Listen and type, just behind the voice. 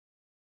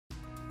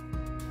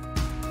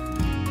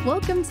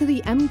Welcome to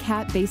the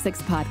MCAT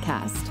Basics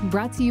Podcast,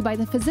 brought to you by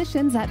the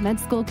physicians at Med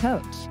School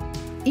Coach.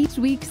 Each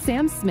week,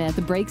 Sam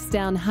Smith breaks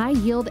down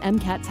high-yield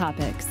MCAT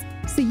topics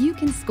so you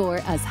can score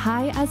as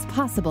high as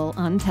possible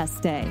on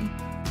test day.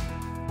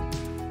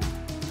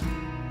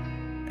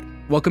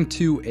 Welcome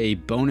to a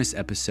bonus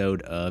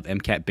episode of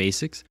MCAT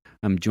Basics.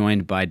 I'm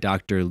joined by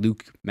Dr.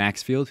 Luke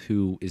Maxfield,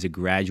 who is a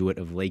graduate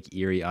of Lake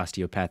Erie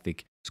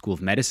Osteopathic School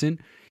of Medicine.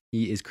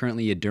 He is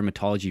currently a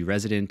dermatology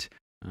resident,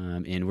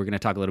 and we're going to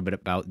talk a little bit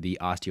about the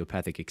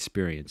osteopathic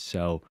experience.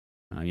 So,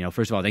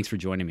 first of all, thanks for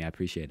joining me. I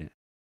appreciate it.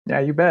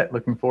 Yeah, you bet.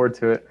 Looking forward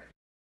to it.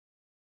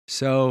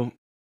 So,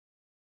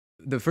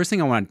 the first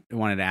thing I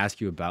wanted to ask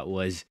you about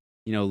was,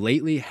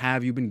 lately,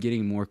 have you been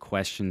getting more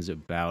questions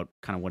about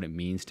kind of what it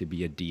means to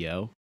be a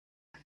DO?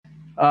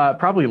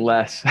 Probably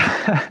less.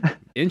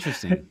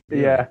 Interesting.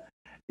 Yeah.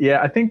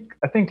 I think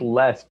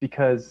less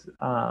because,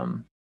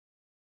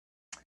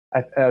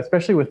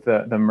 especially with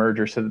the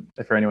merger. So,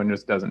 for anyone who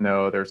just doesn't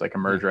know, there's like a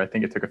merger. I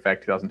think it took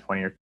effect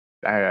 2020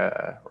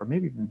 or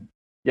maybe even,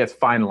 it's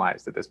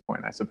finalized at this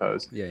point, I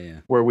suppose. Yeah.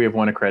 Where we have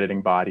one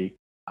accrediting body.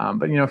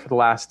 But for the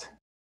last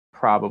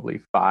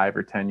probably 5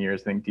 or 10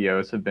 years, I think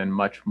DOs have been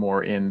much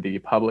more in the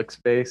public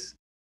space.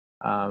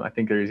 I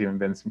think there's even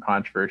been some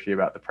controversy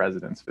about the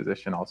president's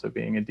physician also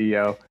being a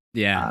DO.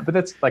 Yeah. But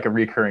that's like a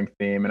recurring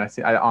theme. And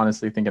I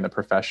honestly think in the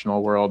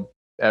professional world,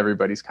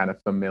 everybody's kind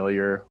of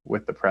familiar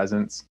with the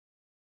presence.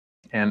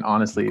 And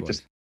honestly,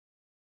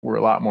 we're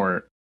a lot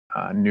more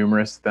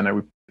numerous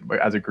than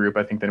as a group,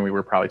 I think, than we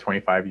were probably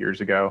 25 years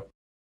ago.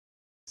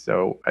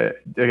 So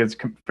it's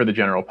for the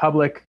general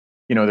public,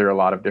 there are a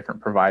lot of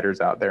different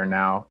providers out there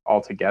now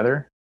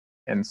altogether.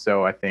 And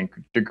so I think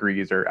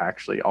degrees are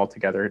actually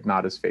altogether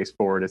not as face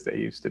forward as they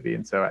used to be.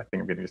 And so I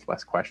think I'm getting just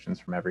less questions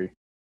from every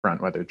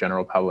front, whether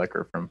general public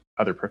or from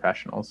other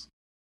professionals.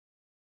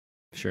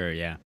 Sure,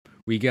 yeah.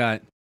 We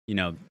got,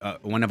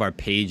 one of our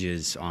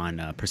pages on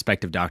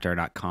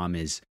perspectivedoctor.com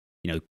is,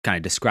 kind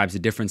of describes the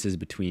differences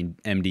between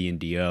MD and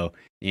DO.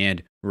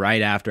 And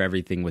right after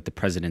everything with the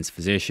president's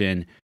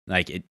physician,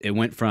 like it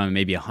went from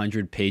maybe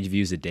 100 page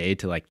views a day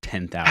to like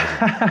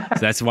 10,000. So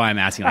that's why I'm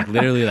asking, like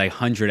literally like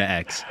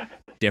 100x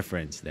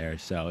difference there.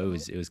 So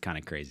it was kind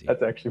of crazy.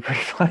 That's actually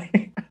pretty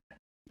funny.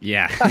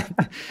 Yeah.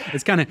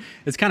 It's kind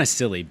of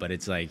silly, but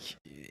it's like,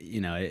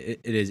 it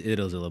is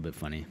a little bit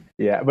funny.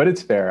 Yeah, but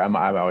it's fair.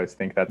 I always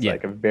think that's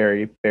like a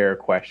very fair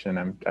question.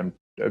 I'm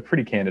a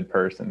pretty candid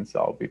person, so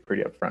I'll be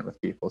pretty upfront with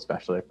people,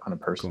 especially on a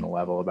personal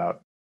level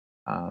about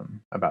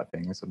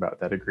things, about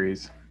that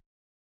degrees.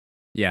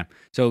 Yeah.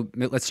 So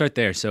let's start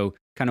there. So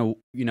kind of,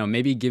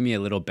 maybe give me a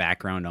little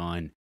background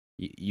on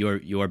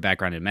your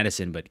background in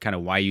medicine, but kind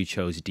of why you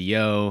chose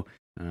DO.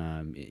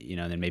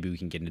 Then maybe we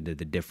can get into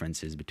the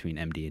differences between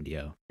MD and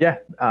DO.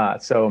 Yeah.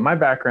 So my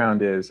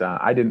background is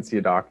I didn't see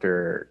a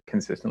doctor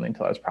consistently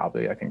until I was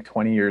probably, I think,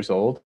 20 years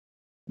old.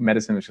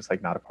 Medicine was just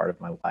like not a part of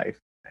my life.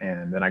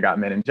 And then I got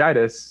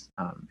meningitis,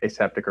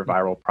 aseptic or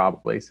viral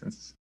probably,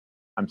 since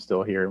I'm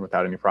still here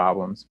without any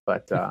problems.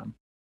 But, I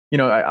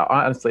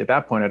honestly, at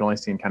that point, I'd only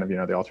seen kind of,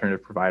 the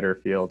alternative provider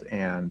field.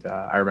 And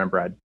I remember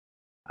I'd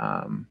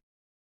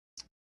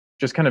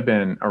just kind of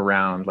been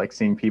around, like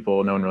seeing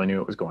people, no one really knew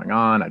what was going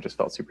on. I just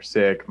felt super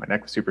sick. My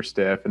neck was super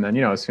stiff. And then,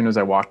 as soon as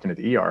I walked into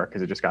the ER,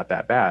 because it just got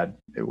that bad,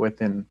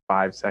 within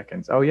 5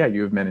 seconds, oh yeah,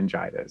 you have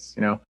meningitis,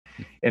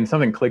 and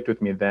something clicked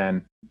with me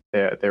then.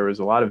 There was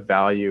a lot of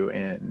value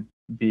in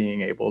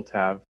being able to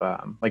have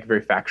like a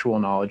very factual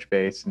knowledge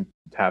base and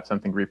to have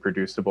something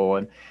reproducible.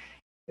 And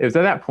it was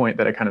at that point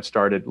that I kind of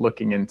started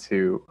looking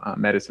into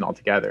medicine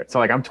altogether. So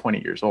like I'm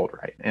 20 years old,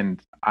 right?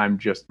 And I'm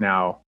just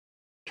now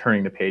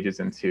turning the pages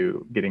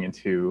into getting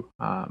into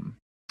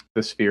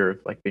the sphere of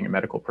like being a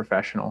medical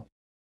professional.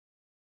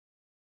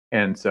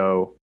 And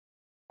so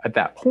at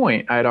that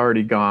point, I had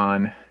already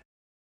gone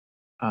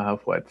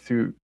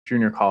through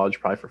junior college,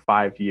 probably for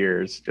 5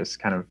 years, just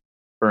kind of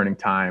burning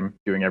time,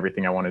 doing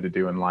everything I wanted to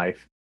do in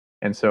life.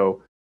 And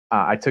so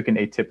I took an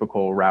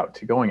atypical route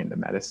to going into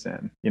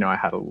medicine. I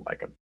had a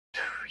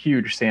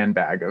huge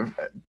sandbag of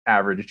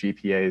average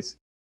GPAs.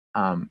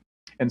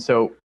 And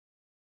so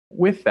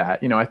with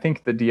that, I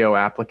think the DO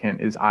applicant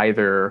is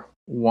either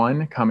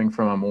one, coming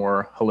from a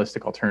more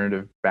holistic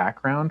alternative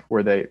background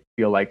where they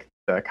feel like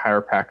the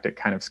chiropractic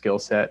kind of skill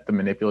set, the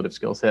manipulative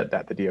skill set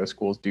that the DO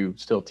schools do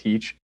still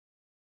teach,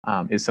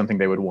 is something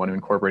they would want to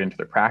incorporate into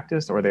their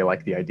practice, or they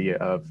like the idea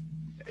of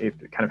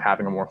it kind of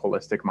having a more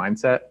holistic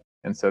mindset.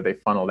 And so they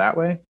funnel that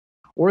way.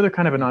 Or they're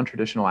kind of a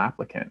non-traditional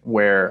applicant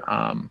where,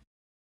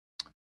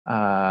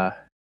 where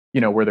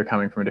they're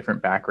coming from a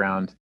different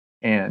background.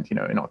 And,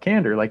 in all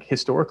candor, like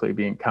historically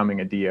becoming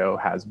a DO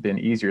has been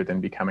easier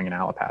than becoming an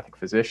allopathic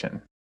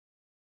physician.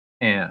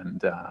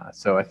 And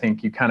so I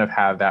think you kind of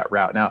have that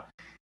route. Now,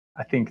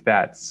 I think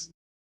that's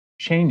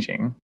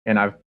changing. And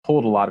I've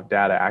pulled a lot of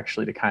data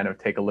actually to kind of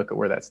take a look at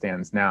where that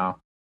stands now.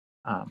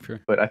 Sure.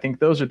 But I think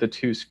those are the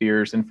two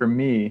spheres. And for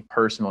me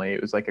personally,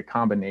 it was like a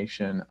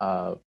combination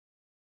of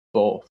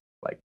both.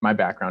 Like my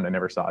background, I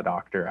never saw a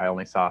doctor. I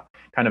only saw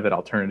kind of that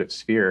alternative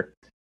sphere.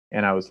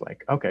 And I was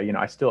like, okay,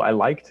 I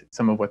liked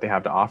some of what they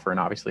have to offer. And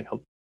obviously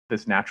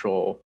this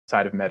natural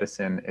side of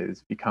medicine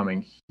is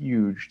becoming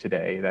huge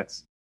today.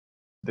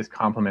 This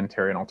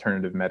complementary and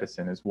alternative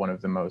medicine is one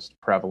of the most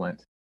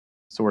prevalent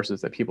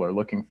sources that people are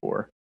looking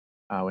for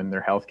in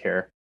their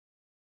healthcare.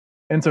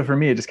 And so for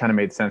me, it just kind of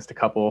made sense to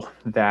couple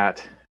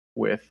that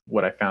with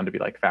what I found to be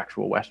like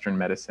factual Western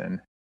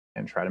medicine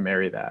and try to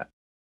marry that.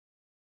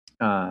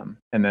 And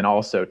then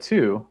also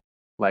too,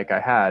 like I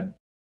had,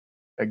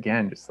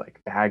 again, just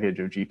like baggage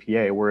of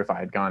GPA, where if I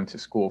had gone to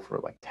school for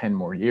like 10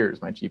 more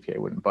years, my GPA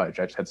wouldn't budge.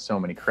 I just had so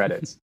many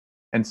credits.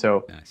 And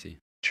so I see.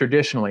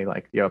 Traditionally,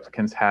 like the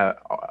applicants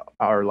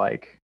are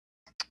like,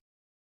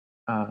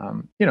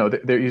 they're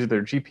either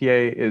their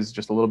GPA is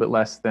just a little bit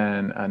less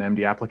than an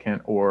MD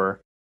applicant, or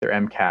their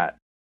MCAT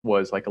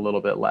was like a little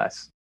bit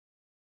less.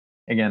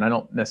 Again, I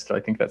don't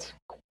necessarily think that's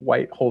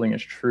quite holding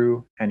as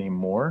true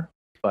anymore.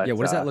 But yeah,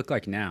 what does that look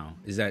like now?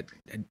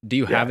 Do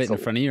you have it in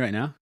front of you right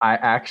now? I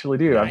actually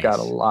do. Nice. I've got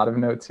a lot of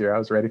notes here. I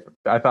was ready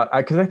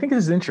because I think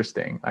this is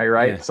interesting.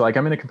 Right. Yeah. So like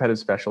I'm in a competitive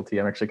specialty.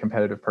 I'm actually a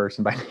competitive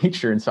person by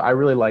nature. And so I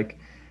like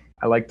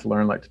to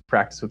learn, like to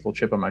practice with a little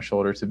chip on my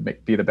shoulder to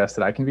be the best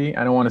that I can be.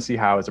 I don't want to see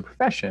how as a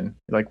profession,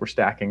 like we're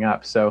stacking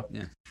up. So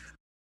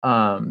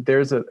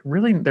there's some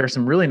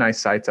really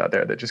nice sites out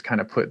there that just kind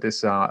of put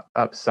this up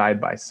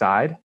side by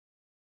side.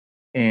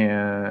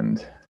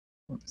 And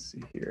let's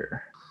see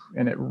here.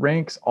 And it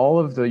ranks all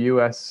of the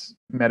U.S.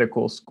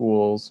 medical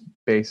schools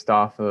based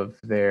off of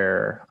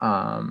their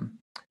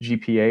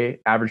GPA,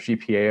 average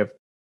GPA of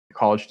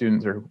college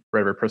students or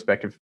whatever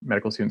prospective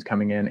medical students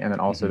coming in, and then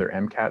also their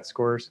MCAT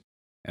scores.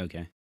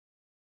 Okay.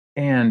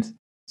 And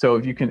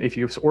so if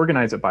you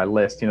organize it by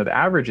list, the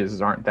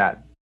averages aren't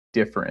that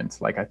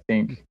different. Like I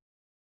think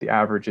the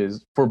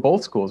averages for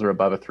both schools are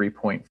above a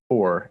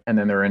 3.4, and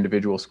then there are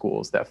individual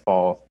schools that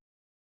fall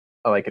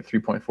like at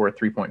 3.4,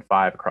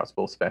 3.5 across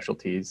both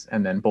specialties.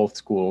 And then both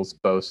schools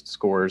boast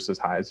scores as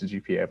high as a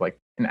GPA of like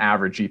an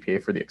average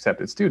GPA for the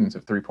accepted students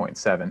of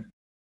 3.7.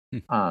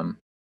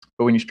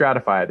 But when you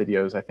stratify it, the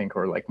DOs, I think,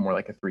 are like more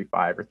like a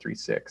 3.5 or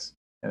 3.6.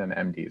 And then the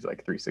MD is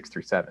like 3.6,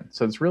 3.7.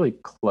 So it's really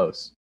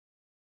close.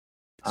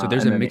 So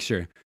there's a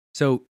mixture.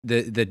 So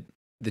the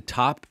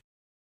top,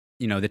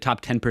 the top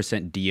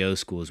 10% DO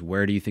schools,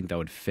 where do you think that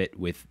would fit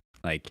with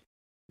like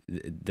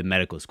the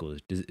medical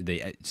schools?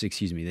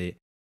 The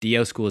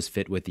DO schools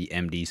fit with the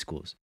MD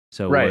schools.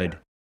 So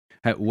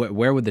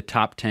where would the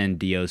top 10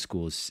 DO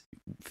schools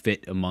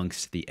fit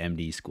amongst the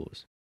MD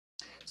schools?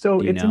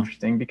 So it's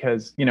interesting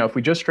because, if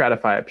we just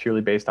stratify it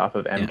purely based off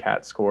of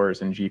MCAT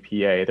scores and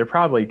GPA, they're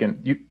probably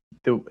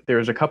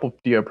there's a couple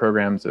DO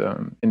programs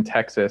in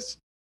Texas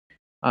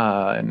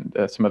and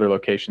some other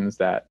locations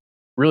that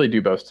really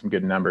do boast some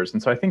good numbers.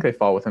 And so I think they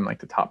fall within like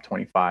the top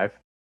 25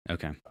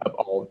 of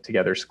all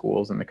together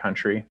schools in the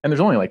country. And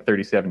there's only like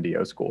 37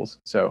 DO schools.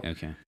 So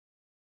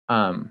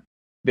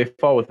they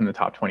fall within the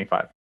top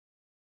 25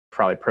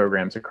 probably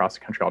programs across the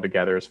country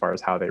altogether as far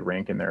as how they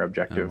rank in their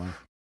objective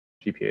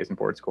GPAs and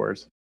board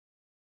scores.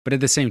 But at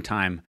the same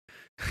time,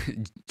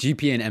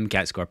 GPA and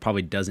MCAT score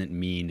probably doesn't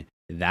mean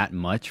that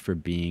much for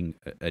being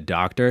a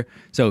doctor.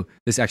 So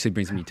this actually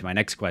brings me to my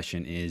next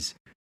question is,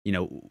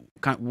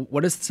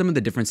 what are some of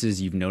the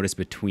differences you've noticed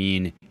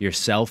between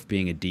yourself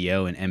being a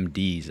DO and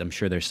MDs? I'm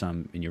sure there's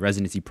some in your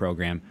residency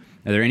program.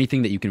 Are there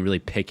anything that you can really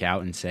pick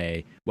out and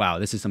say, wow,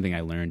 this is something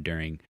I learned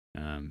during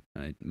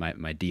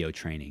my DO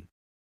training?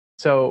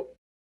 So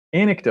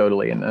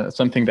anecdotally, and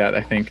something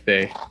I think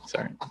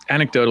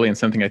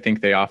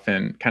they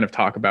often kind of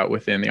talk about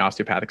within the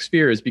osteopathic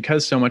sphere is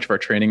because so much of our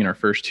training in our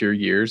first 2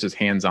 years is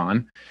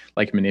hands-on,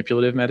 like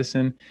manipulative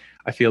medicine.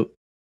 I feel,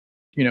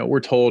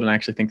 we're told, and I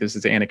actually think this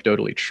is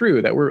anecdotally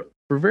true, that we're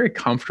very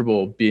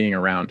comfortable being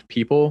around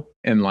people,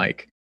 and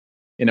like,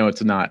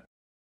 it's not,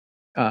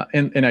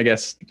 and I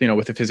guess,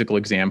 with the physical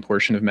exam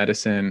portion of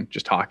medicine,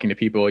 just talking to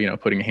people,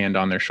 putting a hand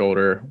on their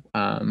shoulder,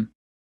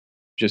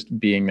 just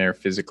being there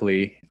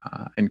physically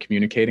and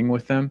communicating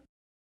with them.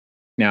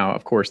 Now,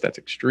 of course, that's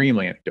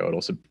extremely anecdotal,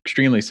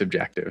 extremely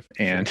subjective.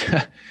 And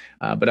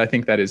but I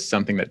think that is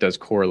something that does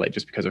correlate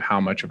just because of how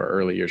much of our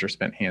early years are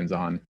spent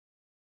hands-on.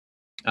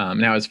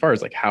 Now, as far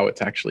as like how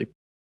it's actually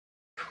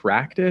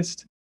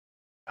practiced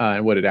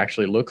and what it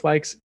actually looks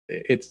like,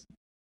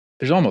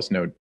 there's almost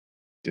no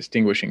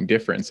distinguishing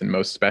difference in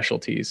most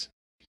specialties.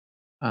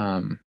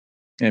 In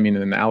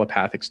the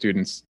allopathic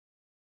students,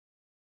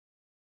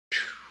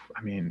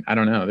 I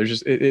don't know. There's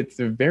just it's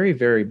a very,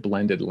 very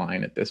blended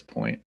line at this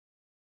point.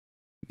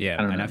 Yeah,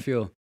 I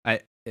feel I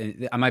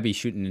might be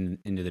shooting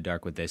into the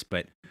dark with this,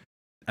 but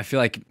I feel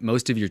like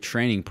most of your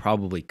training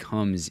probably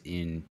comes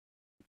in,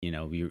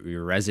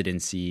 your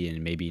residency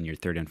and maybe in your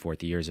third and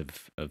fourth years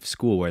of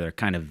school, where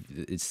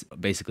it's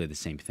basically the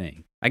same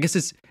thing. I guess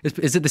is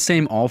it the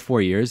same all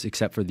 4 years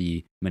except for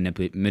the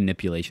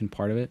manipulation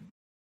part of it?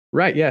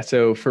 Right. Yeah.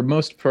 So for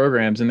most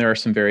programs, and there are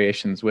some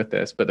variations with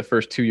this, but the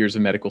first 2 years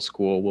of medical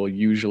school will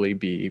usually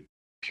be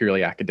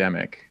purely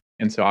academic.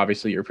 And so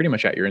obviously you're pretty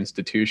much at your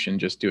institution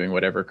just doing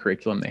whatever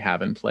curriculum they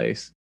have in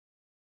place.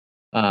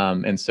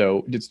 And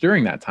so it's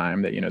during that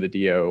time that, the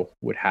DO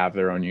would have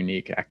their own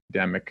unique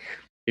academic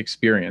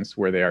experience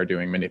where they are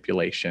doing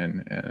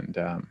manipulation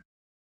and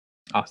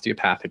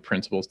osteopathic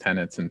principles,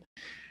 tenets, and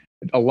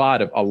a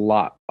lot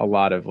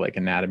of like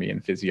anatomy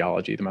and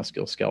physiology, the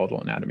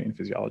musculoskeletal anatomy and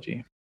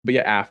physiology. But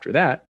yeah, after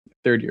that,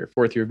 third year,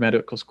 fourth year of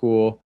medical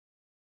school,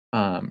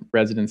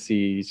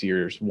 residencies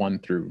years 1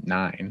 through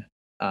 9,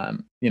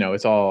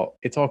 it's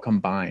all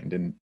combined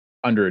and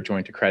under a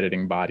joint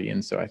accrediting body.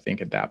 And so I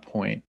think at that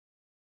point,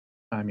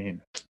 I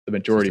mean, the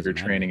majority of your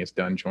training is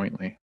done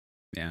jointly.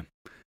 Yeah.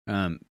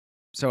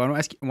 So I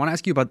want to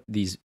ask you about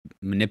these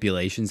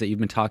manipulations that you've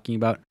been talking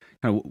about.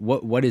 Kind of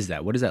what is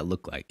that? What does that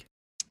look like?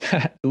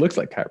 It looks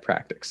like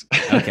chiropractics.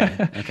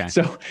 Okay.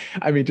 So,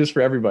 I mean, just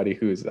for everybody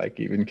who's like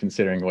even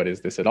considering what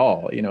is this at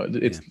all,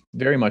 it's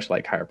very much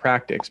like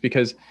chiropractics,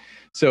 because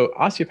so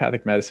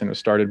osteopathic medicine was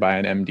started by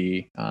an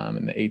MD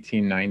in the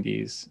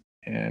 1890s,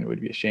 and it would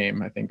be a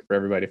shame, I think, for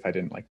everybody if I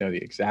didn't like know the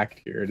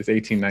exact year. It is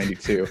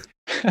 1892.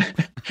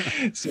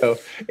 So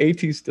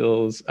A.T.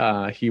 Stills,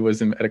 he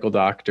was a medical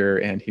doctor,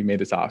 and he made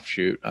this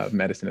offshoot of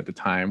medicine at the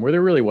time where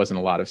there really wasn't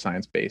a lot of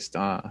science-based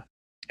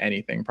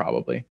anything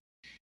probably.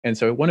 And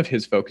so one of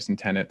his focus and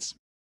tenets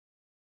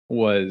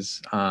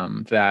was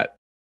that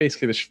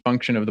basically the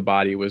function of the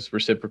body was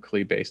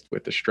reciprocally based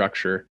with the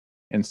structure.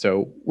 And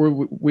so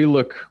we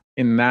look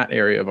in that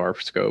area of our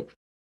scope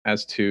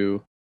as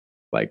to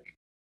like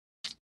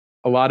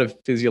a lot of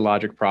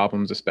physiologic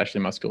problems,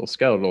 especially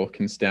musculoskeletal,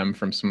 can stem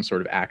from some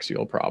sort of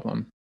axial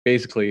problem.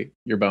 Basically,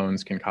 your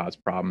bones can cause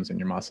problems in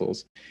your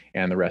muscles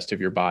and the rest of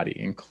your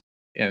body.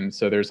 And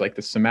so there's like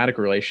the somatic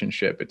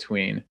relationship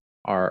between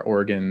our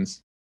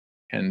organs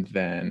and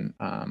then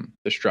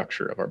the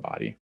structure of our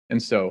body.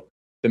 And so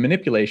the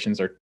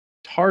manipulations are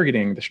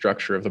targeting the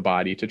structure of the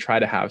body to try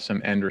to have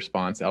some end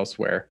response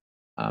elsewhere.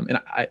 And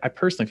I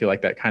personally feel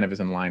like that kind of is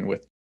in line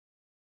with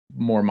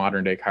more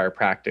modern day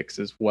chiropractics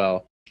as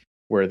well,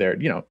 where they're,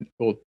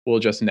 we'll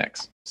adjust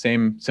necks,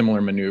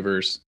 similar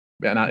maneuvers,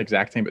 not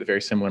exact same, but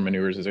very similar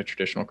maneuvers as a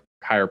traditional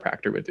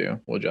chiropractor would do.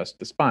 We'll adjust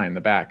the spine,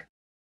 the back,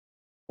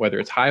 whether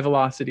it's high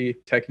velocity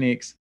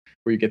techniques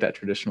where you get that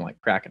traditional like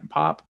crack and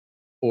pop,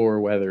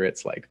 or whether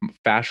it's like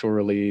fascial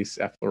release,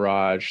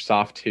 effleurage,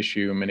 soft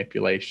tissue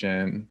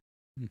manipulation.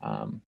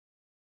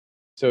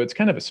 So it's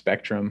kind of a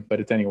spectrum,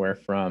 but it's anywhere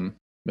from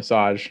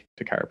massage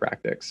to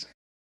chiropractics.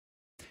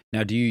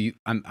 Now,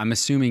 I'm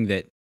assuming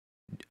that,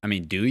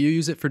 do you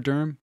use it for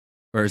derm?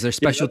 Or is there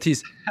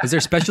specialties? Is there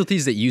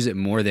specialties that use it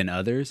more than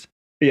others?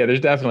 Yeah,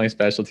 there's definitely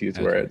specialties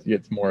where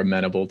it's more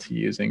amenable to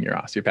using your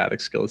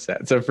osteopathic skill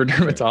set. So for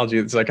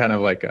dermatology, it's like kind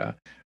of like a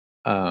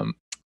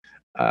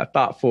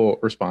thoughtful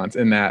response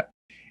in that,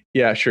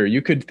 yeah, sure,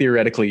 you could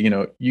theoretically,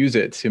 use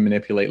it to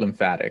manipulate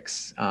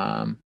lymphatics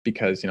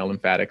because,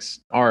 lymphatics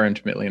are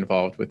intimately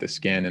involved with the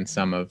skin and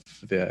some of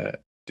the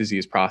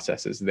disease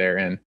processes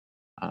therein.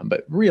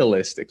 But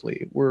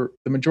realistically,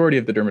 the majority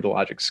of the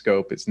dermatologic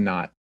scope is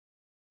not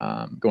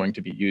going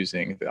to be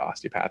using the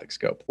osteopathic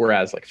scope.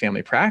 Whereas like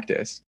family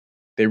practice,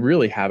 they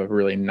really have a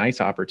really nice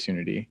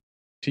opportunity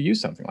to use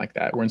something like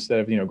that, where instead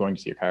of, going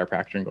to see your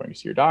chiropractor and going to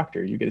see your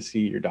doctor, you get to see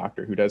your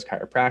doctor who does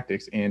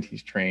chiropractics, and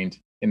he's trained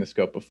in the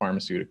scope of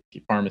pharmacy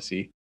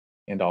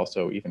and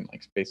also even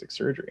like basic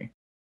surgery.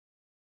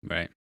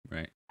 Right.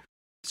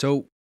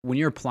 So when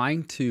you're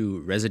applying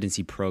to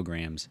residency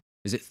programs,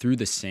 is it through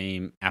the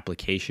same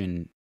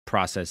application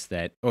process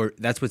or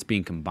that's what's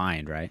being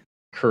combined, right?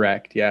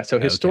 Correct. Yeah. So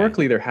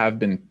historically there have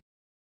been,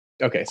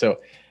 so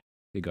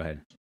you go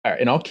ahead. All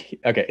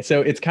right.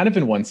 So it's kind of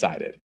been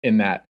one-sided in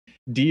that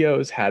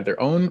DOs had their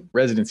own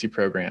residency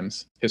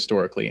programs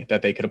historically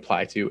that they could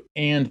apply to,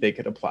 and they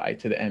could apply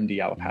to the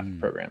MD allopathic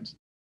programs.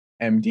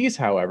 MDs,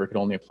 however, could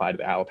only apply to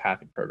the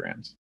allopathic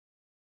programs.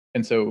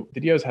 And so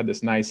the DOs had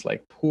this nice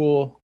like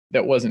pool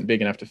that wasn't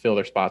big enough to fill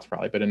their spots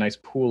probably, but a nice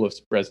pool of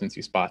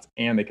residency spots,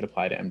 and they could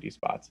apply to MD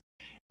spots.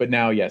 But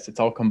now, yes, it's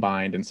all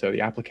combined. And so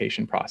the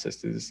application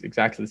process is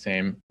exactly the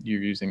same.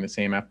 You're using the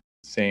same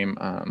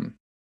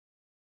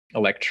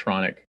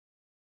electronic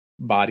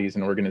bodies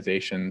and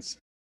organizations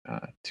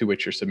to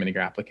which you're submitting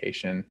your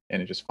application,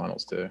 and it just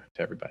funnels to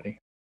everybody.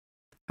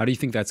 How do you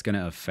think that's going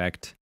to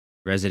affect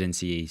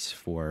residencies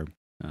for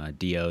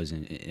DOs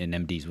and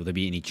MDs? Will there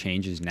be any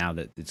changes now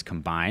that it's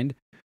combined?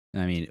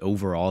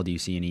 Overall, do you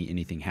see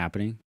anything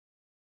happening?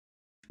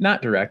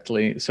 Not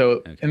directly.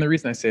 So, and the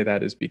reason I say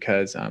that is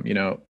because,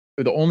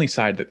 the only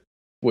side that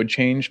would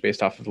change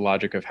based off of the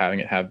logic of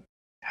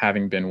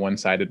having been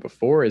one-sided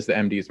before is the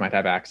MDs might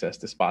have access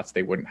to spots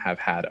they wouldn't have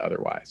had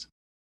otherwise.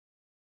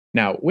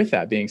 Now, with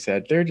that being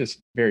said, there are just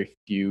very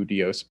few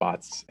DO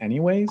spots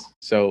anyways.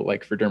 So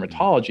like for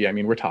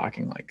dermatology, we're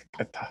talking like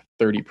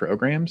 30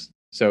 programs.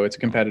 So it's a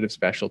competitive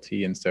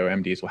specialty. And so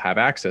MDs will have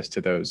access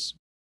to those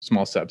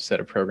small subset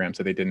of programs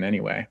that they didn't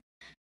anyway.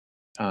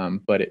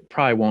 But it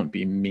probably won't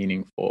be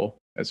meaningful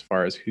as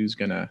far as who's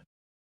gonna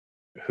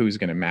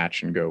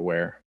match and go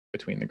where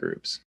between the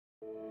groups.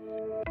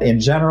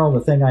 In general,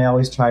 the thing I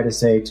always try to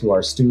say to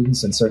our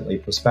students, and certainly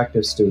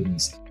prospective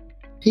students,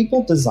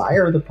 people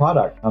desire the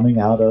product coming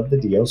out of the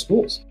DO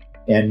schools.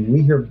 And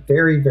we hear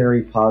very,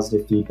 very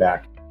positive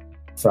feedback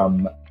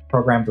from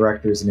program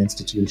directors and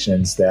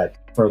institutions that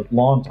for a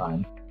long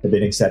time have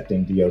been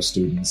accepting DO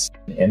students,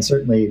 and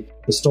certainly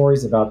the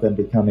stories about them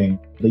becoming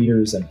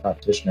leaders and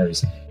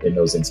practitioners in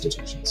those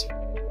institutions.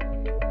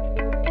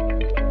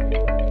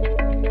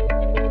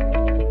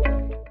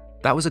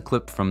 That was a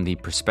clip from the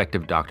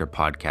Prospective Doctor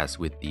podcast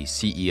with the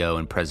CEO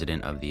and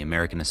president of the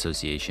American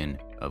Association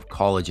of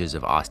Colleges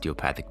of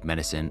Osteopathic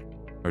Medicine,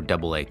 or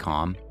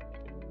AACOM.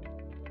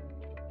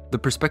 The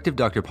Prospective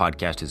Doctor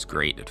podcast is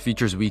great. It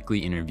features weekly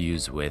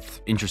interviews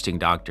with interesting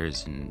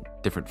doctors and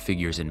different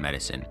figures in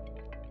medicine.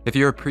 If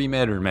you're a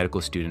pre-med or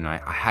medical student, I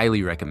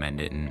highly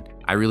recommend it, and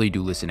I really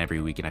do listen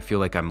every week, and I feel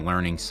like I'm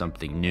learning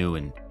something new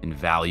and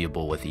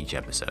valuable with each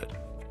episode.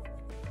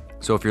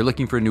 So if you're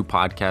looking for a new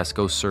podcast,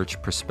 go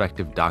search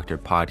Prospective Doctor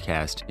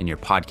Podcast in your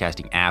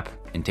podcasting app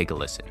and take a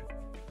listen.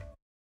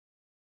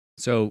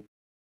 So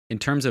in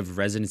terms of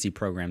residency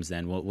programs,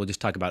 then we'll just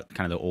talk about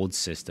kind of the old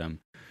system.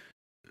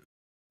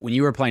 When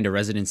you were applying to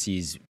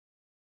residencies,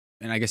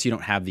 and I guess you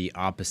don't have the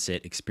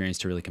opposite experience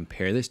to really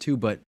compare this to,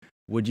 but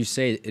would you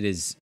say it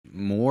is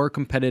more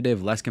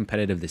competitive, less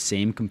competitive, the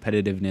same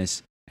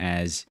competitiveness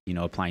as,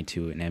 applying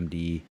to an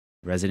MD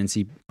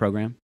residency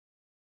program?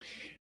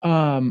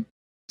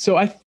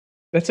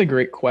 That's a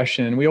great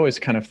question. We always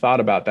kind of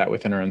thought about that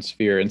within our own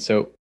sphere. And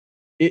so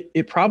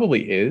it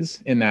probably is,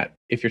 in that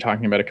if you're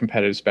talking about a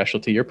competitive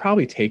specialty, you're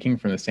probably taking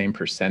from the same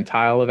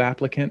percentile of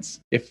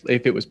applicants. If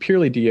it was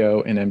purely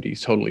DO and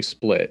MDs totally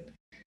split,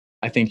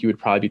 I think you would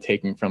probably be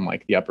taking from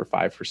like the upper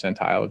 5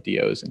 percentile of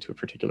DOs into a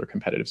particular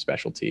competitive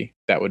specialty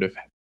that would have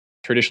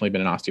traditionally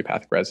been an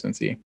osteopathic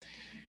residency.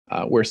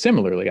 Where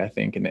similarly, I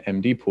think in the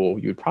MD pool,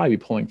 you would probably be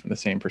pulling from the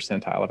same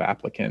percentile of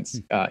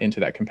applicants into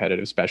that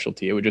competitive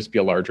specialty. It would just be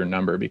a larger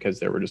number because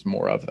there were just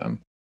more of them.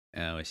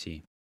 Oh, I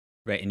see.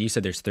 Right. And you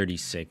said there's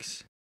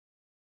 37?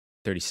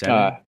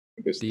 I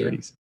think there's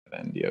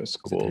 37 DO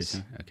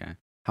schools. Okay.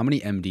 How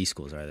many MD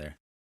schools are there?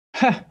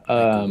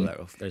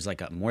 There's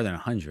like more than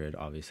 100,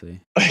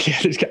 obviously.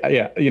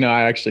 Yeah.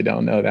 I actually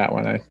don't know that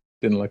one. I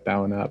didn't look that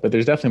one up, but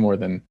there's definitely more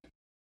than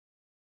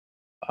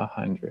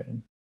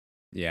 100.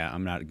 Yeah,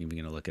 I'm not even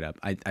going to look it up.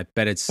 I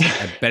bet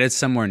it's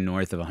somewhere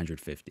north of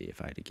 150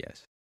 if I had to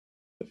guess.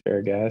 A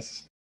fair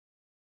guess.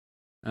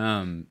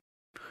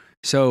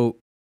 So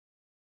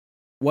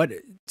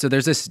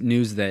there's this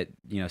news that,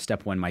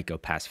 step 1 might go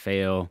pass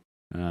fail.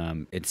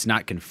 It's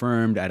not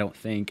confirmed, I don't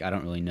think. I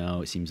don't really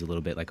know. It seems a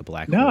little bit like a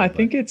black hole. No, I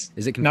think is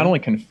it confirmed? Not only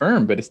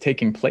confirmed, but it's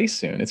taking place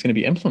soon. It's going to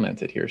be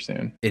implemented here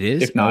soon. It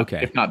is?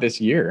 If not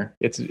this year.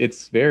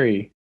 It's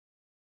very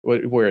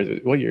where is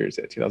it? What year is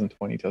it?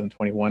 2020,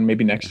 2021,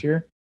 maybe next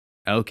year?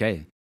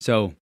 Okay.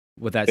 So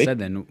with that said,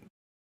 then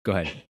go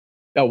ahead.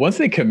 No, once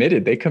they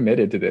committed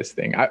to this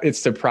thing. It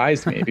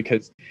surprised me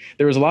because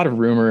there was a lot of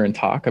rumor and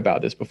talk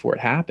about this before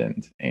it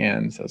happened.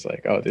 And so I was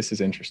like, oh, this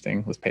is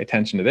interesting. Let's pay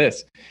attention to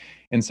this.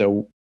 And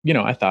so,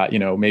 I thought,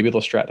 maybe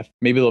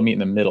they'll meet in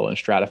the middle and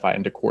stratify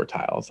into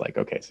quartiles. Like,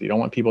 okay, so you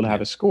don't want people to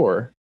have a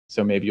score.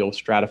 So maybe you'll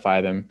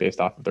stratify them based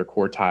off of their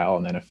quartile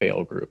and then a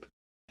fail group.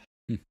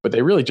 But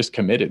they really just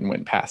committed and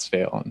went pass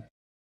fail. And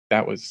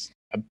that was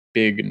a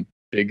big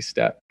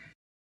step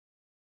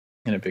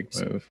and a big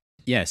move.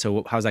 Yeah.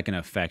 So how's that going to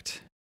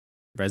affect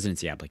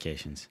residency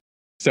applications?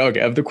 So,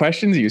 okay, of the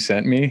questions you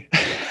sent me,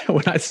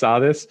 when I saw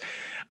this,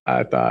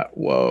 I thought,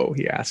 whoa,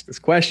 he asked this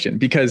question,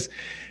 because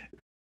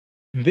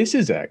this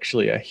is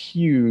actually a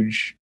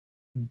huge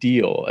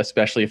deal,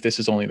 especially if this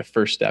is only the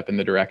first step in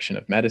the direction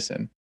of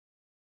medicine.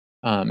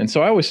 And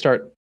so I always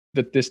start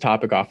this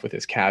topic off with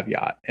this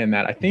caveat, and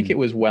that I think it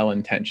was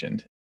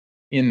well-intentioned,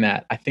 in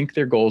that I think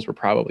their goals were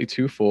probably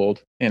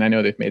twofold. And I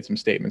know they've made some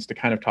statements to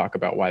kind of talk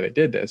about why they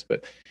did this,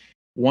 but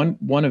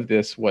one of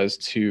this was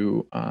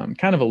to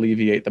kind of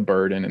alleviate the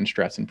burden and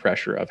stress and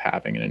pressure of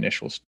having an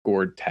initial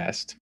scored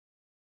test.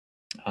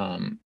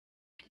 And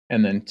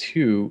then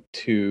two,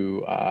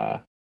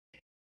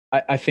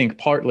 I think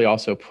partly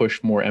also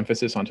push more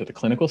emphasis onto the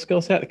clinical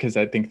skill set, because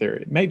I think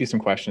there may be some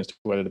questions to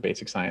whether the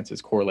basic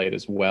sciences correlate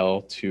as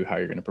well to how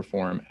you're going to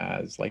perform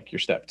as like your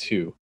step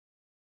 2,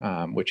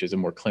 which is a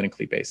more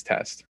clinically based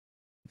test.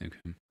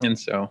 Okay. And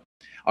so,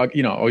 I'll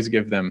always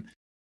give them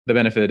the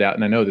benefit of the doubt.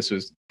 And I know this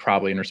was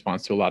probably in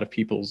response to a lot of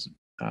people's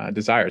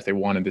desires. They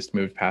wanted this to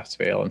move past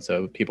fail, and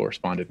so people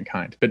responded in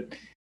kind. But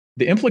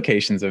the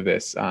implications of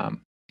this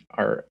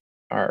are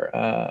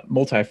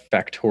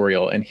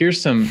multifactorial. And here's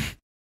some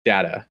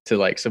data to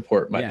like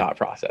support my thought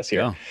process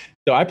here. Yeah.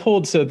 So I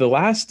pulled, the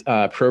last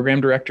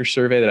program director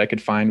survey that I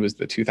could find was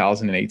the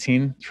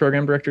 2018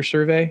 program director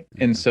survey.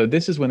 Mm-hmm. And so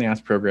this is when they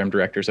asked program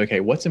directors,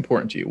 okay, what's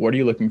important to you? What are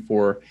you looking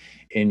for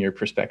in your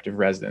prospective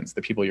residents,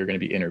 the people you're going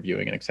to be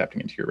interviewing and accepting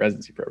into your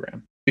residency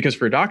program? Because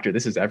for a doctor,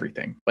 this is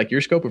everything. Like,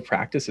 your scope of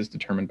practice is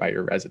determined by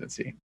your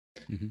residency.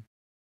 Mm-hmm.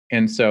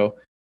 And so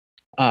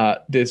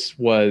this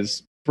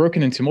was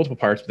broken into multiple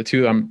parts. The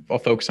two I'll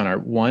focus on are: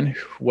 1,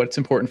 what's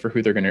important for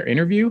who they're going to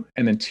interview,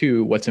 and then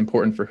 2, what's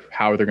important for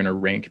how they're going to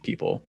rank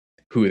people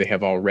who they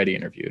have already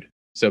interviewed.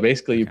 So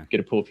basically, you get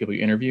a pool of people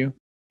you interview,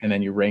 and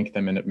then you rank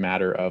them in a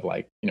matter of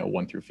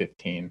 1 through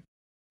 15.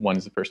 1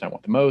 is the person I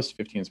want the most,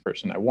 15 is the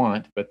person I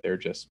want, but they're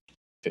just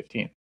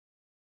 15.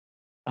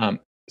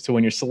 So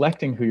when you're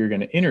selecting who you're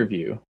going to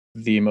interview,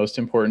 the most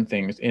important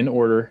things in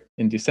order,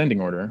 in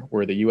descending order,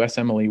 were the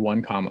USMLE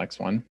 1 COMLEX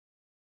 1,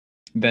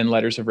 then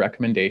letters of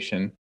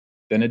recommendation,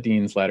 then a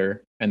dean's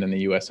letter, and then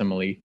the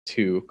USMLE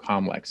 2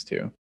 COMLEX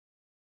 2.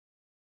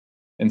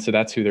 And so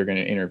that's who they're going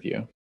to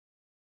interview.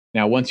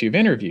 Now, once you've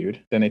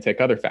interviewed, then they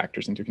take other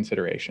factors into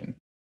consideration.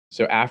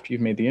 So after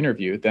you've made the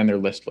interview, then their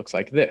list looks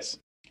like this: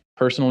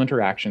 personal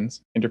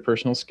interactions,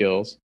 interpersonal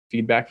skills,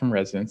 feedback from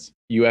residents,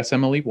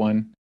 USMLE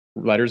 1,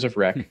 letters of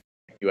rec,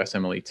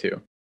 USMLE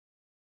 2.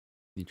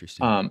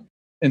 Interesting.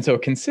 And so a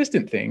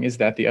consistent thing is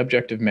that the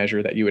objective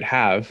measure that you would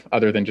have,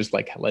 other than just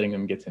like letting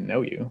them get to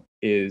know you,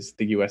 is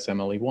the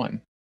USMLE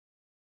 1.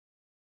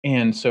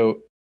 And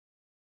so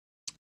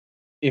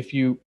if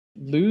you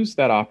lose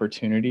that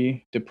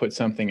opportunity to put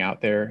something out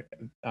there,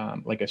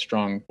 like a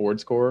strong board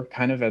score,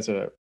 kind of as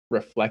a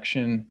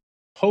reflection,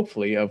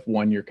 hopefully, of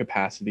one, your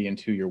capacity, and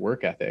two, your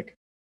work ethic,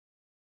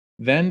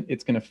 then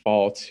it's going to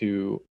fall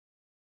to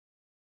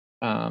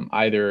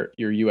either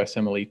your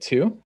USMLE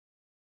 2.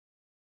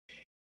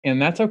 And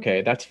that's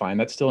okay. That's fine.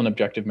 That's still an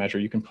objective measure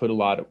you can put a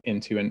lot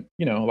into. And,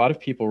 you know, a lot of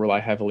people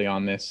rely heavily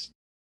on this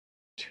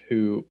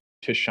to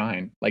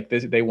shine. Like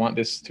this, they want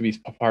this to be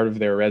a part of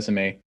their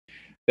resume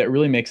that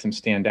really makes them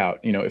stand out.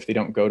 You know, if they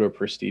don't go to a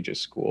prestigious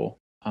school,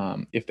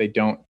 if they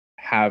don't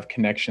have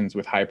connections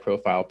with high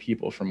profile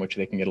people from which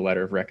they can get a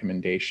letter of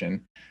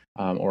recommendation,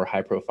 or a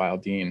high profile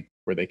dean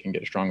where they can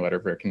get a strong letter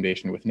of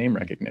recommendation with name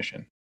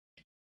recognition.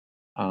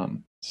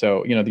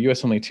 So, you know, the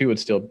USMLE 2 would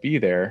still be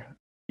there.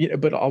 Yeah,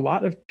 but a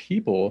lot of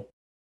people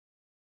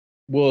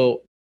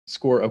will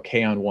score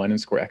okay on one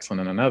and score excellent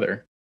on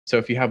another. So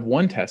if you have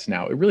one test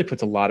now, it really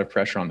puts a lot of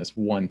pressure on this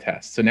one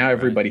test. So now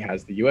everybody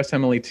has the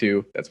USMLE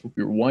 2. That's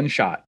your one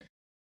shot.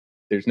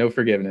 There's no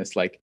forgiveness.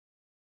 Like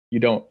you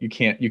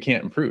can't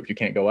improve. You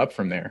can't go up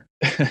from there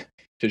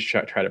to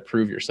try to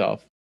prove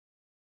yourself.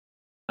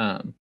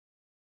 And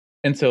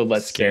so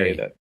let's say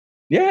that,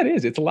 yeah, it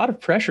is. It's a lot of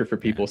pressure for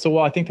people. So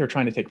while I think they're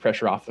trying to take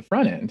pressure off the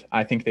front end,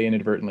 I think they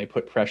inadvertently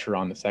put pressure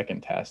on the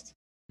second test.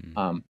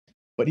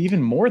 But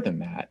even more than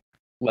that,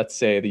 let's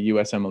say the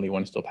USMLE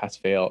 1 still pass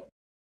fail,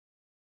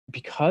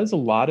 because a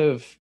lot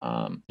of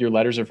your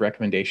letters of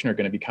recommendation are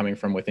going to be coming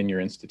from within your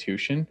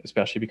institution,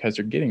 especially because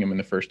they're getting them in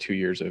the first 2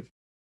 years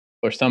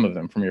or some of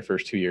them from your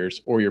first 2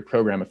 years, or your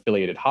program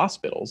affiliated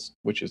hospitals,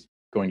 which is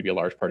going to be a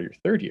large part of your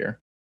third year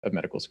of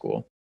medical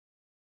school.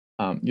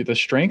 The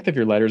strength of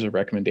your letters of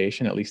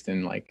recommendation, at least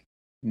in like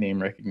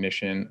name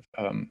recognition,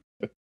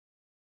 with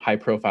high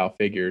profile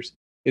figures,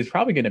 is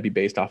probably going to be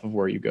based off of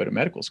where you go to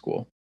medical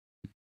school.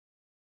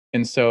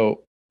 And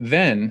so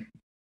then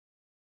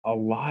a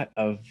lot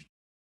of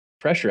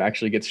pressure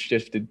actually gets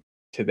shifted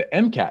to the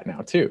MCAT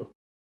now too.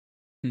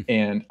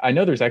 And I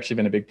know there's actually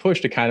been a big push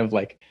to kind of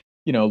like,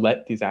 you know,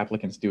 let these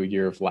applicants do a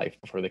year of life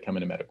before they come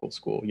into medical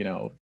school. You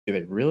know, do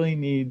they really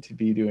need to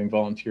be doing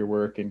volunteer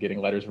work and getting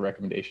letters of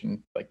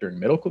recommendation like during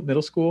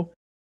middle school?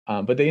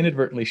 But they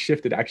inadvertently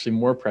shifted actually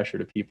more pressure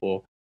to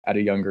people at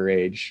a younger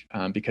age,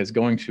 because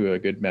going to a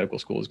good medical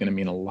school is going to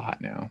mean a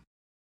lot now.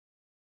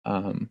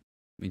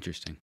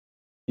 Interesting.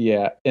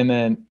 Yeah. And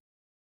then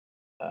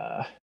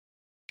the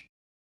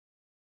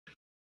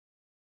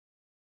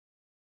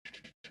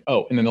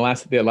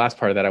last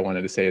part of that I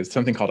wanted to say is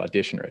something called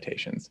audition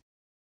rotations.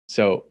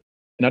 So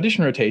an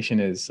audition rotation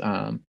is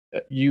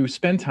you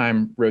spend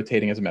time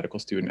rotating as a medical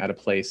student at a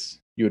place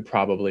you would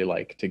probably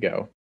like to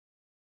go.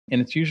 And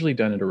it's usually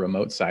done at a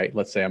remote site.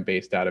 Let's say I'm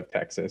based out of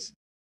Texas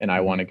and I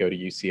want to go to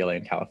UCLA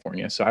in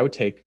California. So I would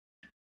take,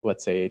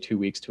 let's say, 2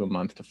 weeks to a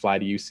month to fly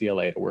to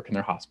UCLA to work in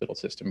their hospital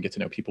system, get to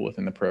know people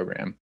within the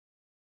program.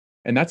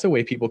 And that's a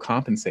way people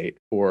compensate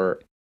for,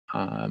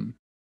 not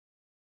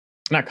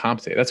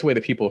compensate, that's the way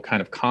that people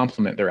kind of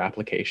complement their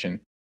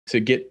application to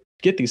get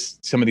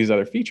some of these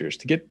other features,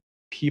 to get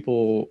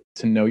people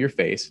to know your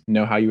face,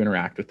 know how you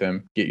interact with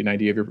them, get you an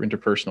idea of your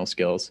interpersonal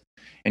skills,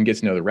 and get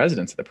to know the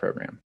residents of the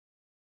program.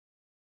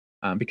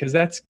 Because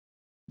that's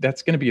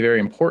going to be very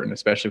important,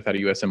 especially without a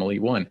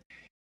USMLE 1.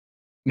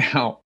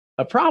 Now,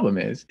 a problem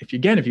is, if you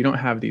don't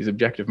have these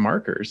objective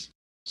markers,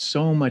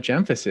 so much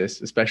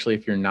emphasis, especially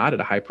if you're not at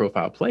a high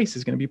profile place,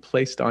 is going to be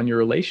placed on your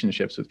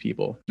relationships with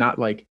people. Not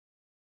like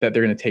that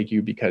they're going to take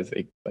you because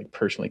they like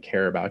personally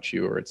care about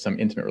you or it's some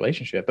intimate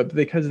relationship, but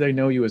because they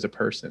know you as a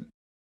person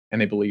and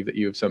they believe that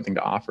you have something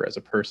to offer as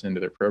a person into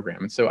their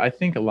program. And so I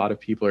think a lot of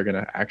people are going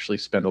to actually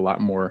spend a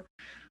lot more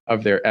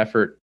of their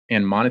effort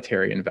and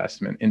monetary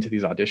investment into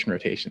these audition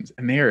rotations,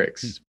 and they're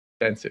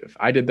expensive.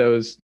 I did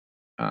those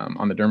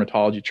on the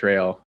dermatology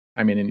trail.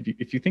 I mean,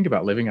 if you think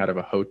about living out of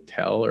a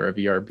hotel or a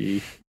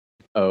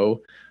VRBO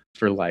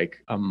for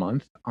like a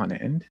month on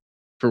end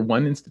for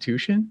one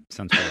institution,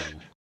 sounds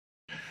horrible.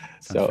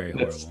 Sounds very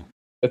horrible.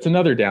 That's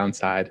another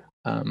downside.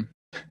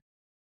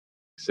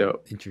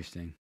 So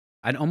interesting.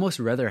 I'd almost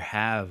rather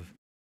have,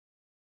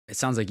 it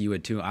sounds like you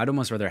would too, I'd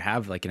almost rather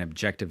have like an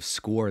objective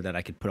score that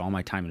I could put all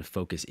my time and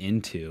focus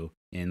into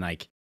and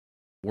like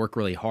work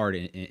really hard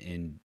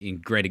and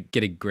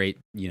get a great,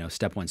 you know,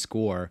 step one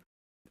score.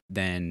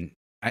 Then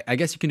I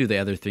guess you can do the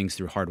other things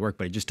through hard work,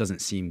 but it just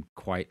doesn't seem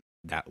quite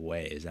that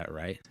way. Is that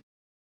right?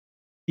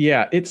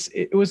 Yeah,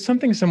 it was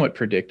something somewhat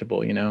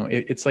predictable.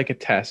 It's like a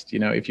test.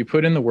 If you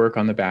put in the work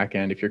on the back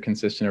end, if you're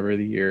consistent over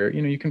the year,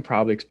 you can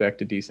probably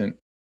expect a decent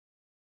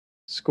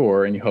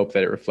score, and you hope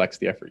that it reflects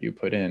the effort you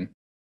put in.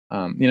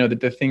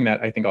 The thing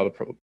that I think a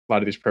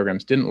lot of these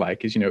programs didn't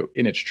like is, and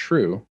it's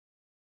true,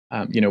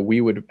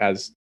 we would,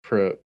 as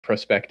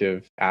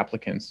prospective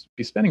applicants,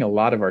 be spending a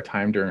lot of our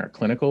time during our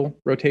clinical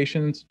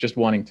rotations just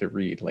wanting to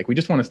read. Like, we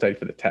just want to study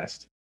for the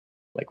test.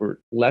 Like, we're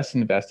less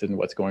invested in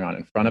what's going on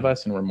in front of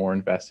us, and we're more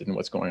invested in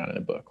what's going on in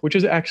a book, which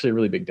is actually a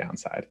really big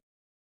downside.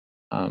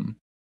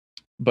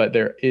 But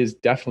there is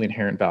definitely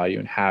inherent value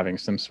in having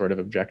some sort of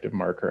objective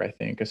marker, I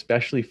think,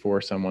 especially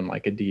for someone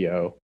like a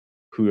DO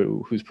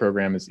whose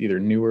program is either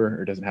newer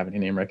or doesn't have any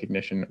name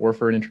recognition, or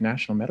for an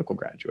international medical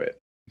graduate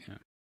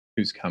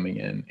who's coming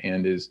in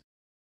and is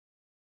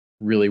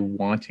really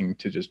wanting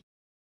to just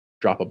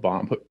drop a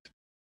bomb,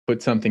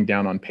 put something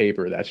down on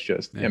paper that's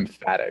just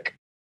emphatic.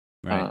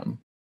 Right.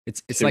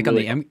 It's like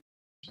really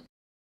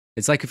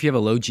it's like if you have a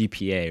low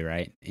GPA,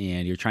 right,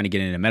 and you're trying to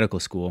get into medical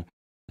school.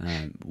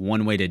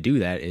 One way to do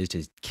that is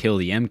to kill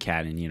the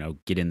MCAT and,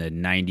 get in the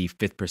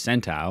 95th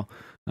percentile.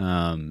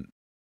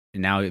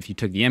 Now, if you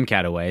took the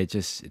MCAT away, it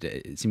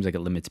seems like it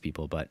limits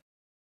people. But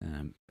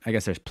I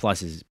guess there's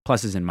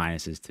pluses and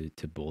minuses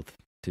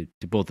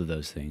to both of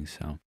those things.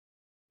 So,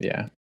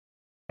 yeah.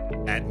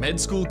 At Med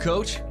School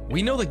Coach,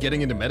 we know that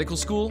getting into medical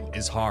school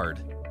is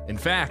hard. In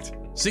fact,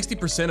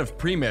 60% of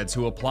pre-meds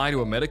who apply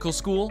to a medical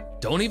school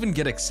don't even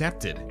get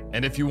accepted.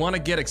 And if you want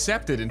to get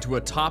accepted into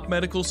a top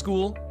medical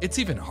school, it's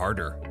even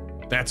harder.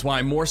 That's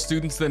why more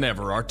students than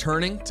ever are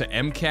turning to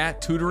MCAT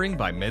tutoring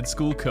by Med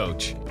School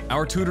Coach.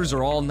 Our tutors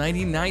are all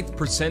 99th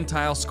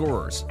percentile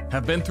scorers,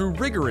 have been through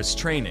rigorous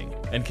training,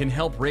 and can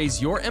help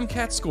raise your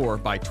MCAT score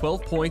by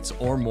 12 points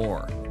or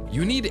more.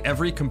 You need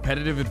every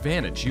competitive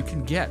advantage you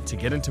can get to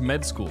get into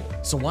med school,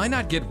 so why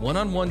not get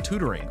one-on-one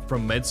tutoring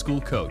from Med School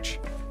Coach?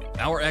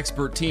 Our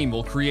expert team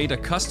will create a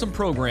custom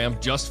program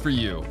just for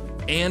you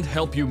and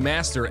help you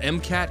master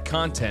MCAT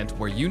content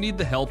where you need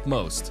the help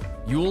most.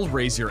 You'll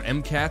raise your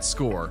MCAT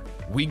score.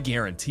 We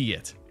guarantee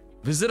it.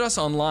 Visit us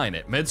online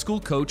at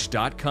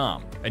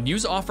medschoolcoach.com and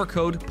use offer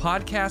code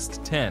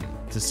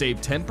PODCAST10 to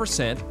save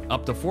 10%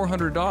 up to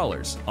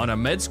 $400 on a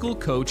Med School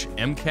Coach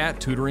MCAT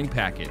tutoring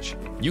package.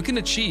 You can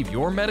achieve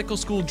your medical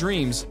school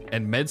dreams,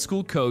 and Med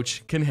School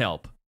Coach can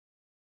help.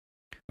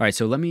 All right,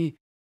 so let me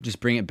just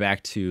bring it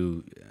back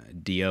to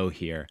DO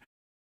here.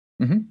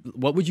 Mm-hmm.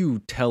 What would you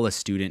tell a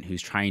student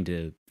who's trying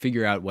to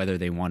figure out whether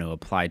they want to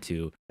apply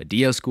to a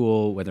DO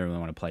school, whether they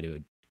want to apply to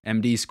an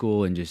MD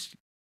school, and just,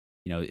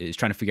 is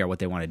trying to figure out what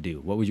they want to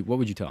do? What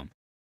would you tell them?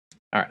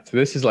 All right. So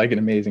this is like an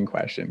amazing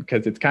question,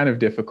 because it's kind of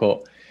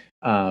difficult.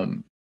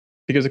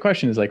 Because the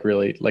question is like,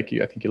 really, like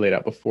I think you laid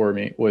out before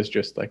me, was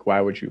just like,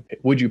 why would you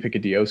pick a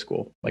DO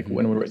school? Like,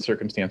 when, what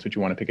circumstance would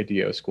you want to pick a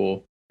DO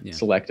school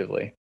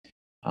selectively?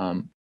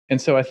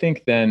 And so I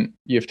think then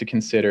you have to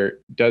consider,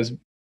 does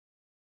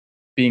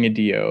being a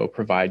DO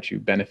provide you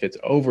benefits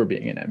over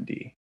being an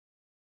MD?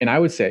 And I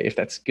would say if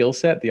that skill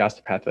set, the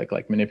osteopathic,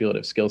 like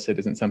manipulative skill set,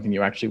 isn't something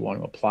you actually want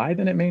to apply,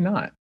 then it may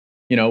not.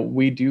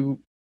 We do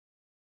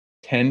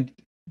tend,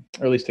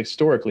 or at least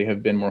historically,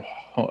 have been more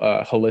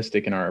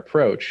holistic in our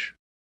approach.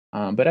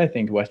 But I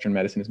think Western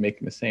medicine is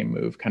making the same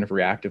move kind of